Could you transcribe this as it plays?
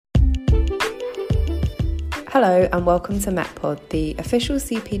Hello and welcome to MetPod, the official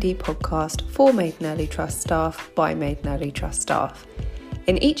CPD podcast for Maiden Early Trust staff by Maiden Early Trust staff.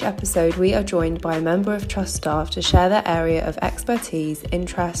 In each episode, we are joined by a member of Trust staff to share their area of expertise,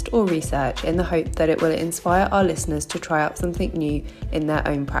 interest or research in the hope that it will inspire our listeners to try out something new in their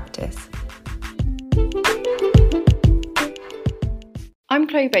own practice. I'm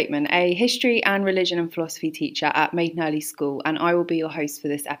Chloe Bateman, a history and religion and philosophy teacher at Maiden Early School, and I will be your host for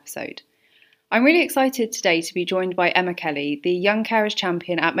this episode. I'm really excited today to be joined by Emma Kelly, the Young Carers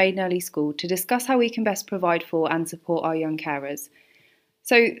Champion at Maiden Early School, to discuss how we can best provide for and support our young carers.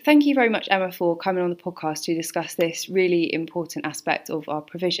 So thank you very much, Emma, for coming on the podcast to discuss this really important aspect of our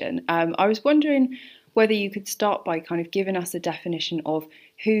provision. I was wondering whether you could start by kind of giving us a definition of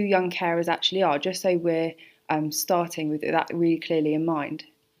who young carers actually are, just so we're starting with that really clearly in mind.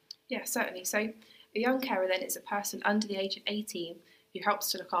 Yeah, certainly. So a young carer then is a person under the age of 18 who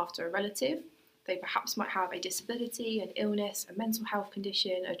helps to look after a relative. They perhaps might have a disability, an illness, a mental health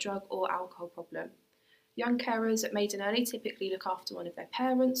condition, a drug or alcohol problem. Young carers at Maiden Early typically look after one of their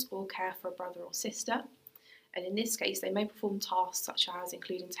parents or care for a brother or sister. And in this case, they may perform tasks such as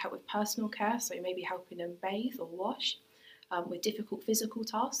including to help with personal care, so maybe helping them bathe or wash, with difficult physical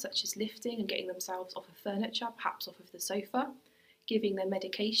tasks such as lifting and getting themselves off of furniture, perhaps off of the sofa, giving them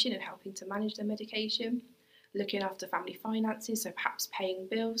medication and helping to manage their medication, looking after family finances, so perhaps paying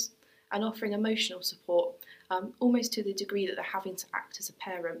bills, and offering emotional support, almost to the degree that they're having to act as a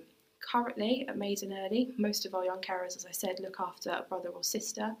parent. Currently, at Maiden Early, most of our young carers, as I said, look after a brother or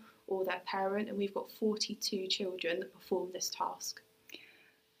sister or their parent, and we've got 42 children that perform this task.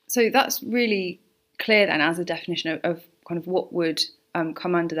 So that's really clear then as a definition of kind of what would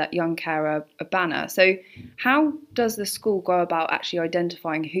come under that young carer banner. So how does the school go about actually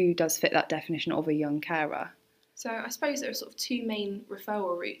identifying who does fit that definition of a young carer? So I suppose there are sort of two main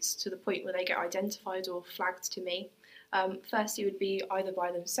referral routes to the point where they get identified or flagged to me. Firstly would be either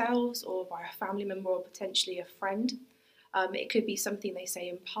by themselves or by a family member or potentially a friend. It could be something they say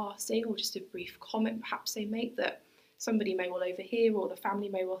in passing or just a brief comment perhaps they make that somebody may well overhear, or the family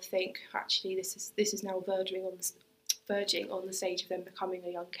may well think, actually this is now verging on the stage of them becoming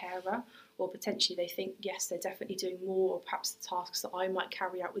a young carer, or potentially they think, yes, they're definitely doing more, or perhaps the tasks that I might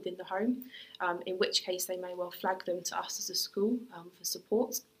carry out within the home, in which case they may well flag them to us as a school for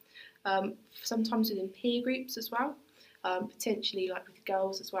support. Sometimes within peer groups as well, potentially like with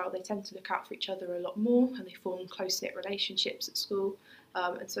girls as well, they tend to look out for each other a lot more and they form close-knit relationships at school,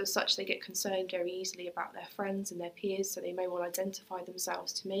 and so as such they get concerned very easily about their friends and their peers, so they may well identify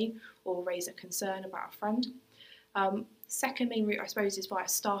themselves to me or raise a concern about a friend. Second main route, I suppose, is via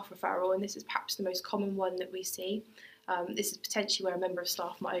staff referral, and this is perhaps the most common one that we see. This is potentially where a member of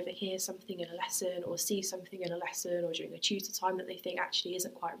staff might overhear something in a lesson or see something in a lesson or during a tutor time that they think actually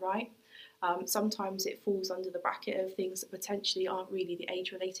isn't quite right. Sometimes it falls under the bracket of things that potentially aren't really the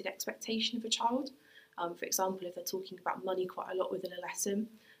age-related expectation of a child. For example, if they're talking about money quite a lot within a lesson,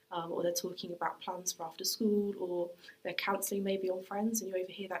 or they're talking about plans for after school, or they're counselling maybe on friends and you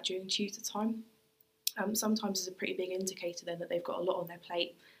overhear that during tutor time. Sometimes it's a pretty big indicator then that they've got a lot on their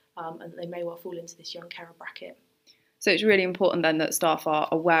plate, and they may well fall into this young carer bracket. So it's really important then that staff are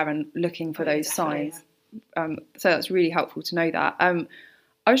aware and looking for those signs. Yeah. So that's really helpful to know that.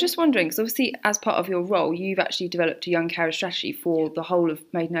 I was just wondering, because obviously as part of your role, you've actually developed a young carer strategy for the whole of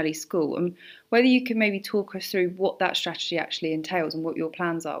Maiden Early School, and whether you could maybe talk us through what that strategy actually entails and what your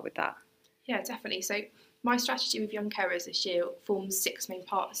plans are with that. Yeah, definitely. So my strategy with young carers this year forms 6 main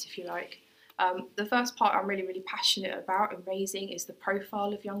parts, if you like. The first part I'm really passionate about and raising is the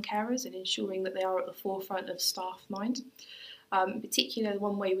profile of young carers and ensuring that they are at the forefront of staff mind. In particular,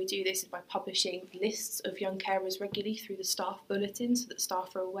 one way we do this is by publishing lists of young carers regularly through the staff bulletin so that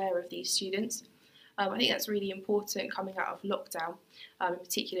staff are aware of these students. I think that's really important coming out of lockdown, in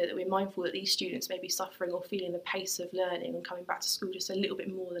particular that we're mindful that these students may be suffering or feeling the pace of learning and coming back to school just a little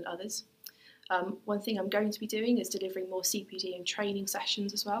bit more than others. One thing I'm going to be doing is delivering more CPD and training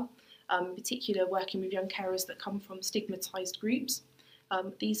sessions as well. In particular, working with young carers that come from stigmatised groups.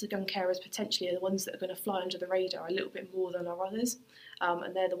 These young carers potentially are the ones that are going to fly under the radar a little bit more than our others,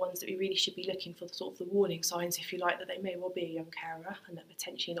 and they're the ones that we really should be looking for sort of the warning signs, if you like, that they may well be a young carer and they're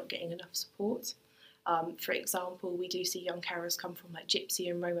potentially not getting enough support. For example, we do see young carers come from like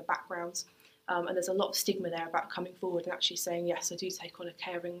Gypsy and Roma backgrounds, and there's a lot of stigma there about coming forward and actually saying, yes, I do take on a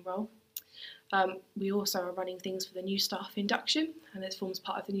caring role. We also are running things for the new staff induction, and this forms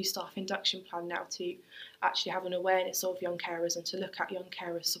part of the new staff induction plan now to actually have an awareness of young carers and to look at young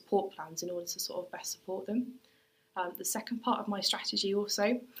carers support plans in order to sort of best support them. The second part of my strategy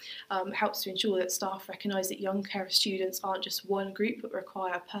also helps to ensure that staff recognise that young carer students aren't just one group but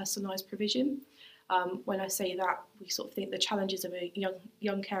require personalised provision. When I say that, we sort of think the challenges of a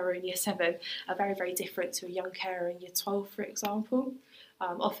young carer in year 7 are very, very different to a young carer in year 12, for example.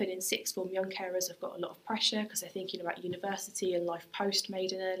 Often in sixth form, young carers have got a lot of pressure because they're thinking about university and life post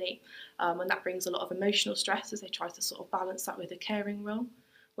maiden early, and that brings a lot of emotional stress as they try to sort of balance that with a caring role.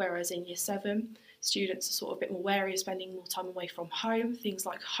 Whereas in year 7, students are sort of a bit more wary of spending more time away from home. Things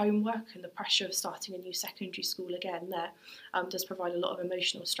like homework and the pressure of starting a new secondary school again there does provide a lot of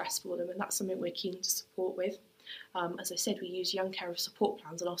emotional stress for them, and that's something we're keen to support with. As I said, we use young carer support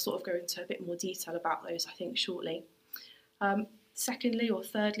plans, and I'll sort of go into a bit more detail about those, I think, shortly. Secondly, or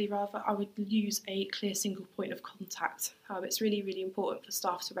thirdly rather, I would use a clear single point of contact. It's really, really important for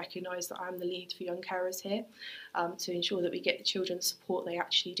staff to recognise that I'm the lead for young carers here, to ensure that we get the children the support they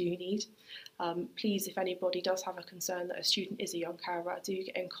actually do need. Please, if anybody does have a concern that a student is a young carer, do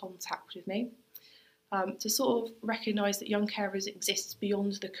get in contact with me. To sort of recognise that young carers exist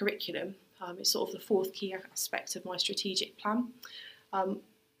beyond the curriculum is sort of the fourth key aspect of my strategic plan.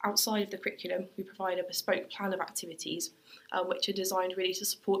 Outside of the curriculum, we provide a bespoke plan of activities which are designed really to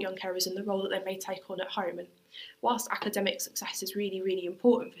support young carers in the role that they may take on at home. And whilst academic success is really, really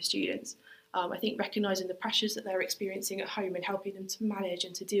important for students, I think recognising the pressures that they're experiencing at home and helping them to manage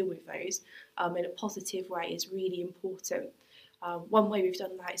and to deal with those in a positive way is really important. One way we've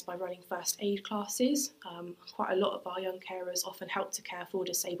done that is by running first aid classes. Quite a lot of our young carers often help to care for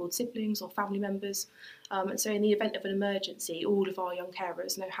disabled siblings or family members, and so in the event of an emergency, all of our young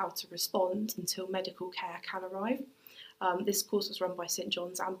carers know how to respond until medical care can arrive. This course was run by St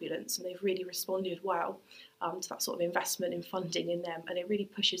John's Ambulance, and they've really responded well to that sort of investment in funding in them, and it really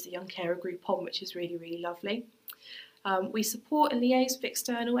pushes the young carer group on, which is really, really lovely. We support and liaise with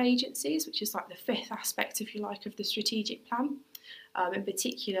external agencies, which is like the fifth aspect, if you like, of the strategic plan. In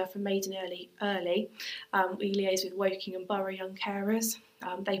particular, for Maiden Early, we liaise with Woking and Borough young carers.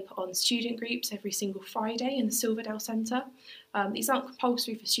 They put on student groups every single Friday in the Silverdale Centre. These aren't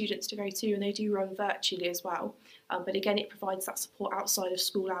compulsory for students to go to, and they do run virtually as well. But again, it provides that support outside of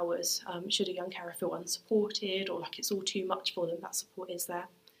school hours. Should a young carer feel unsupported or like it's all too much for them, that support is there.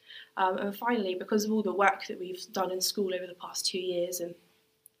 And finally, because of all the work that we've done in school over the past 2 years and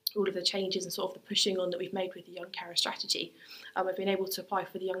all of the changes and sort of the pushing on that we've made with the Young Carer Strategy, I've been able to apply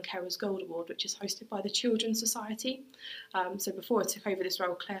for the Young Carers Gold Award, which is hosted by the Children's Society. So before I took over this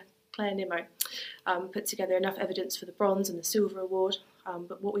role, Claire Nimmo put together enough evidence for the Bronze and the Silver Award,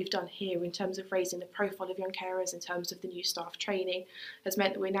 but what we've done here in terms of raising the profile of young carers, in terms of the new staff training, has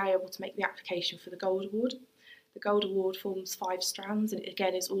meant that we're now able to make the application for the Gold Award. The Gold Award forms 5 strands, and it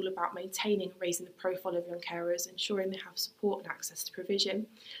again is all about maintaining and raising the profile of young carers, ensuring they have support and access to provision,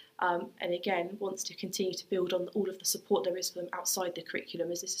 and again wants to continue to build on all of the support there is for them outside the curriculum,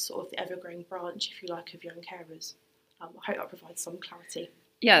 as this is sort of the ever-growing branch, if you like, of young carers. I hope that provides some clarity.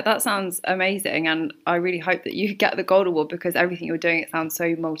 Yeah, that sounds amazing, and I really hope that you get the Gold Award, because everything you're doing, it sounds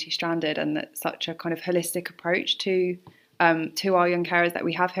so multi-stranded, and that's such a kind of holistic approach to our young carers that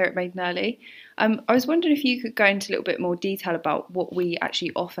we have here at Maiden Early. I was wondering if you could go into a little bit more detail about what we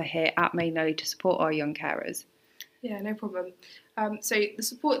actually offer here at Maiden Early to support our young carers. Yeah, no problem. So the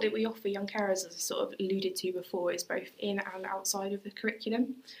support that we offer young carers, as I sort of alluded to before, is both in and outside of the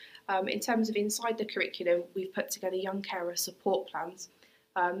curriculum. In terms of inside the curriculum, we've put together young carer support plans.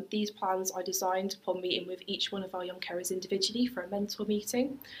 These plans are designed upon meeting with each one of our young carers individually for a mentor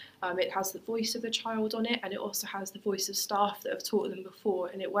meeting. It has the voice of the child on it, and it also has the voice of staff that have taught them before,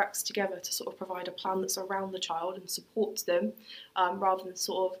 and it works together to sort of provide a plan that's around the child and supports them, rather than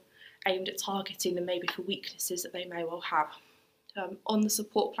sort of aimed at targeting them maybe for weaknesses that they may well have. On the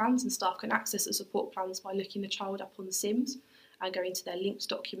support plans, and staff can access the support plans by looking the child up on the Sims and going to their linked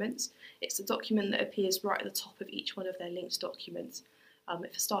documents. It's a document that appears right at the top of each one of their linked documents.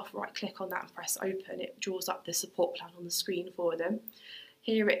 If a staff right click on that and press open, it draws up the support plan on the screen for them.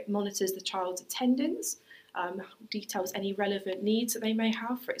 Here it monitors the child's attendance, details any relevant needs that they may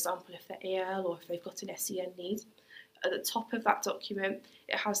have, for example if they're AL or if they've got an SEN need. At the top of that document,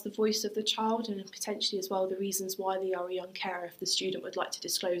 it has the voice of the child and potentially as well the reasons why they are a young carer. If the student would like to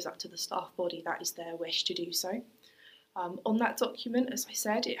disclose that to the staff body, that is their wish to do so. On that document, as I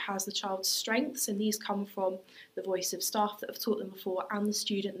said, it has the child's strengths, and these come from the voice of staff that have taught them before and the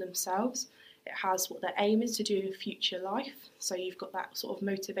student themselves. It has what their aim is to do in future life, so you've got that sort of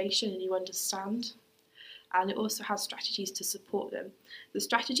motivation and you understand. And it also has strategies to support them. The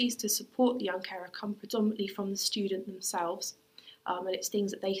strategies to support the young carer come predominantly from the student themselves, and it's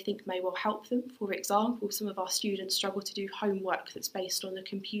things that they think may well help them. For example, some of our students struggle to do homework that's based on the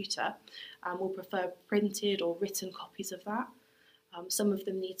computer and will prefer printed or written copies of that. Some of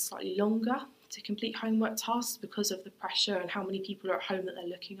them need slightly longer to complete homework tasks because of the pressure and how many people are at home that they're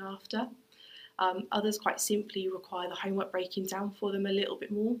looking after. Others quite simply require the homework breaking down for them a little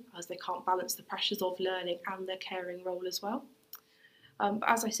bit more, as they can't balance the pressures of learning and their caring role as well. But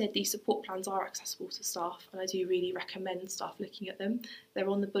as I said, these support plans are accessible to staff, and I do really recommend staff looking at them. They're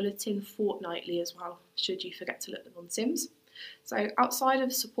on the bulletin fortnightly as well, should you forget to look them on Sims. So outside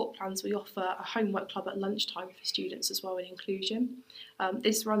of support plans, we offer a homework club at lunchtime for students as well in inclusion.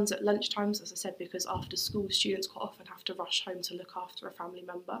 This runs at lunchtimes, as I said, because after school students quite often have to rush home to look after a family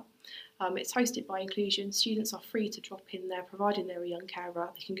member. It's hosted by Inclusion. Students are free to drop in there, providing they're a young carer.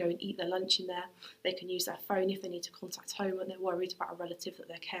 They can go and eat their lunch in there. They can use their phone if they need to contact home and they're worried about a relative that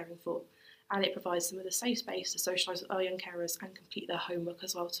they're caring for. And it provides them with a safe space to socialise with other young carers and complete their homework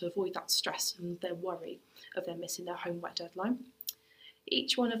as well, to avoid that stress and their worry of them missing their homework deadline.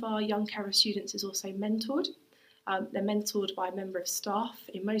 Each one of our young carer students is also mentored. They're mentored by a member of staff.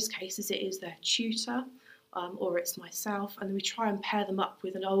 In most cases it is their tutor, or it's myself, and we try and pair them up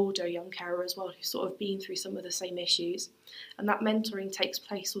with an older young carer as well who's sort of been through some of the same issues. And that mentoring takes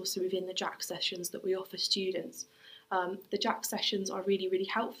place also within the JAC sessions that we offer students. The JAC sessions are really, really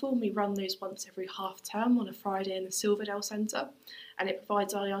helpful, and we run those once every half term on a Friday in the Silverdale Centre, and it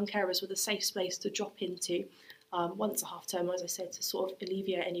provides our young carers with a safe space to drop into once a half term, as I said, to sort of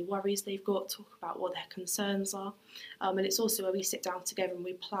alleviate any worries they've got, talk about what their concerns are, and it's also where we sit down together and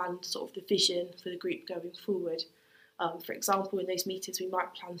we plan sort of the vision for the group going forward. For example, in those meetings we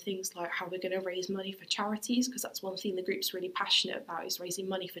might plan things like how we're going to raise money for charities, because that's one thing the group's really passionate about, is raising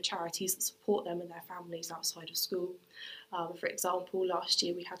money for charities that support them and their families outside of school. For example, last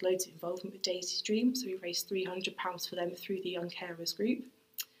year we had loads of involvement with Daisy's Dream, so we raised £300 for them through the Young Carers group.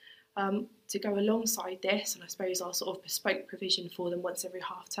 To go alongside this, and I suppose our sort of bespoke provision for them once every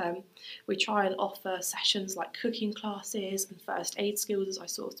half term, we try and offer sessions like cooking classes and first aid skills, as I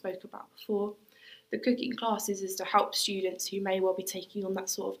sort of spoke about before. The cooking classes is to help students who may well be taking on that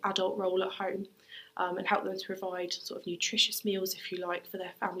sort of adult role at home, and help them to provide sort of nutritious meals, if you like, for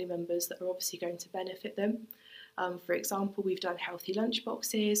their family members that are obviously going to benefit them. For example, we've done healthy lunch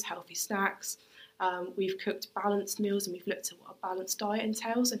boxes, healthy snacks. We've cooked balanced meals, and we've looked at what a balanced diet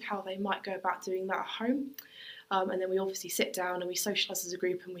entails and how they might go about doing that at home. And then we obviously sit down and we socialise as a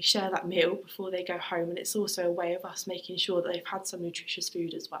group and we share that meal before they go home, and it's also a way of us making sure that they've had some nutritious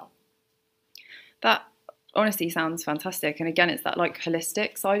food as well. That honestly sounds fantastic, and again it's that like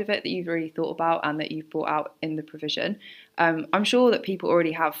holistic side of it that you've really thought about and that you've brought out in the provision. I'm sure that people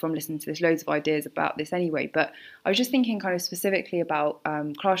already have, from listening to this, loads of ideas about this anyway, but I was just thinking kind of specifically about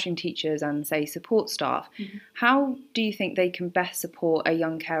classroom teachers and say support staff. Mm-hmm. How do you think they can best support a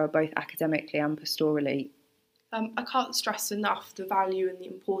young carer both academically and pastorally? I can't stress enough the value and the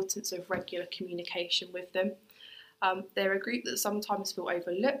importance of regular communication with them. They're a group that sometimes feel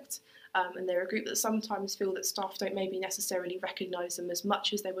overlooked, and they're a group that sometimes feel that staff don't maybe necessarily recognise them as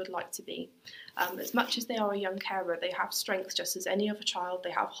much as they would like to be. As much as they are a young carer, they have strengths just as any other child,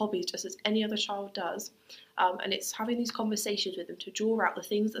 they have hobbies just as any other child does, and it's having these conversations with them to draw out the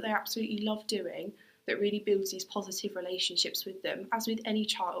things that they absolutely love doing that really builds these positive relationships with them. As with any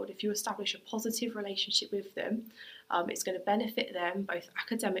child, if you establish a positive relationship with them, it's going to benefit them both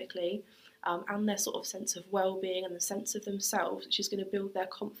academically and their sort of sense of well-being and the sense of themselves, which is going to build their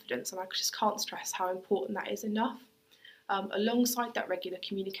confidence, and I just can't stress how important that is enough. Alongside that regular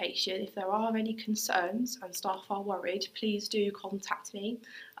communication, if there are any concerns and staff are worried, please do contact me.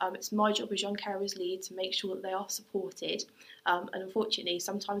 It's my job as Young Carers Lead to make sure that they are supported, and unfortunately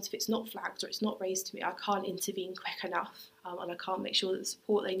sometimes if it's not flagged or it's not raised to me, I can't intervene quick enough, and I can't make sure that the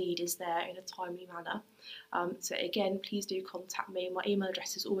support they need is there in a timely manner. So again, please do contact me. My email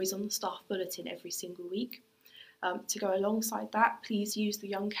address is always on the staff bulletin every single week. To go alongside that, please use the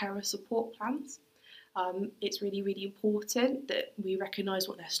Young Carer support plans. It's really, really important that we recognise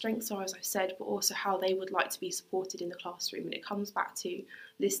what their strengths are, as I've said, but also how they would like to be supported in the classroom. And it comes back to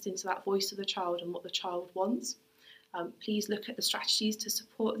listening to that voice of the child and what the child wants. Please look at the strategies to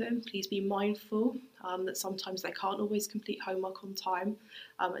support them. Please be mindful that sometimes they can't always complete homework on time.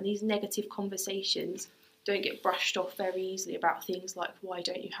 And these negative conversations don't get brushed off very easily about things like, why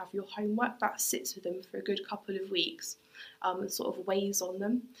don't you have your homework? That sits with them for a good couple of weeks and sort of weighs on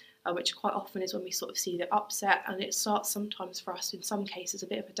them. Which quite often is when we sort of see the upset, and it starts sometimes for us, in some cases, a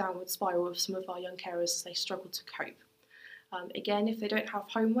bit of a downward spiral of some of our young carers as they struggle to cope. Again, if they don't have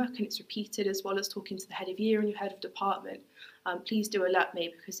homework and it's repeated, as well as talking to the head of year and your head of department, please do alert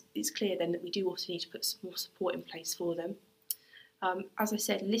me, because it's clear then that we do also need to put some more support in place for them. As I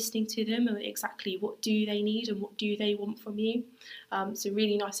said, listening to them and exactly what do they need and what do they want from you. So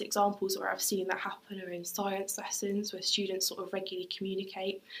really nice examples where I've seen that happen are in science lessons, where students sort of regularly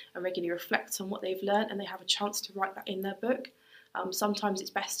communicate and regularly reflect on what they've learnt, and they have a chance to write that in their book. Sometimes it's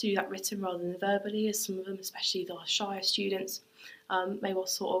best to do that written rather than verbally, as some of them, especially the shyer students, may well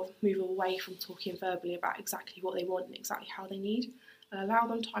sort of move away from talking verbally about exactly what they want and exactly how they need, and allow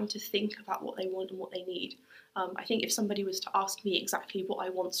them time to think about what they want and what they need. I think if somebody was to ask me exactly what I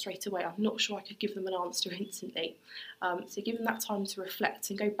want straight away, I'm not sure I could give them an answer instantly. So give them that time to reflect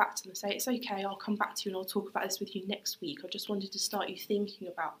and go back to them and say, it's okay, I'll come back to you and I'll talk about this with you next week. I just wanted to start you thinking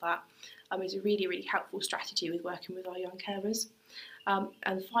about that. Is a really, really helpful strategy with working with our young carers.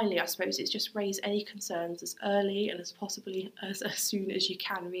 And finally, I suppose it's just raise any concerns as early and as possibly as soon as you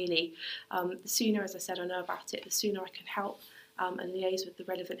can, really. The sooner, as I said, I know about it, the sooner I can help and liaise with the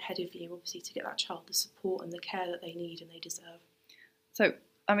relevant head of year, obviously, to get that child the support and the care that they need and they deserve. So,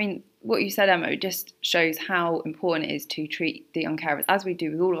 I mean, what you said, Emma, just shows how important it is to treat the young carers, as we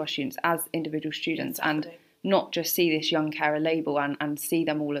do with all of our students, as individual students, Exactly. and not just see this young carer label and see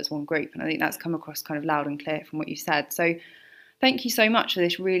them all as one group. And I think that's come across kind of loud and clear from what you said. So thank you so much for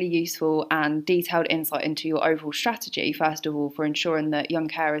this really useful and detailed insight into your overall strategy, first of all, for ensuring that young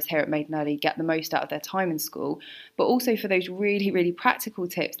carers here at Maiden Early get the most out of their time in school, but also for those really, really practical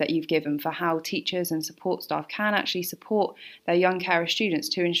tips that you've given for how teachers and support staff can actually support their young carer students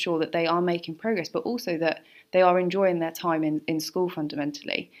to ensure that they are making progress, but also that they are enjoying their time in school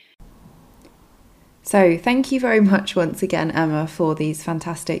fundamentally. So thank you very much once again, Emma, for these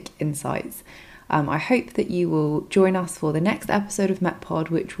fantastic insights. I hope that you will join us for the next episode of MetPod,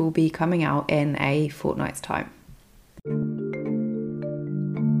 which will be coming out in a fortnight's time.